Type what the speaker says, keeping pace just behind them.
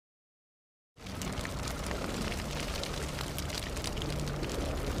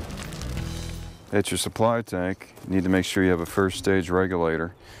At your supply tank, you need to make sure you have a first stage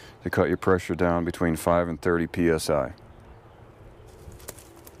regulator to cut your pressure down between 5 and 30 psi.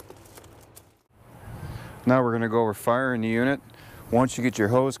 Now we're going to go over firing the unit. Once you get your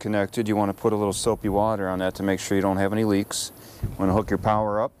hose connected, you want to put a little soapy water on that to make sure you don't have any leaks. You want to hook your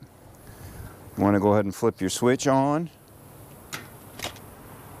power up. You want to go ahead and flip your switch on.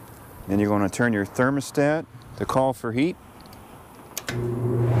 Then you're going to turn your thermostat to call for heat.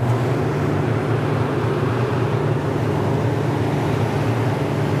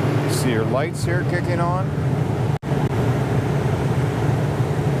 See your lights here kicking on.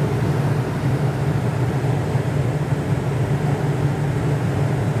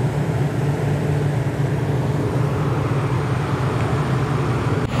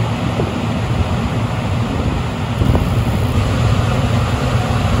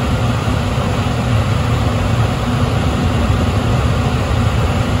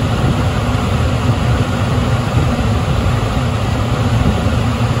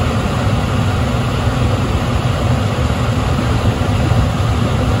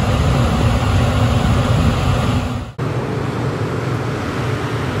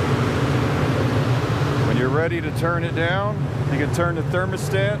 Ready to turn it down, you can turn the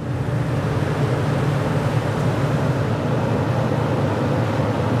thermostat.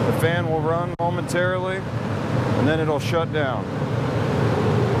 The fan will run momentarily and then it'll shut down.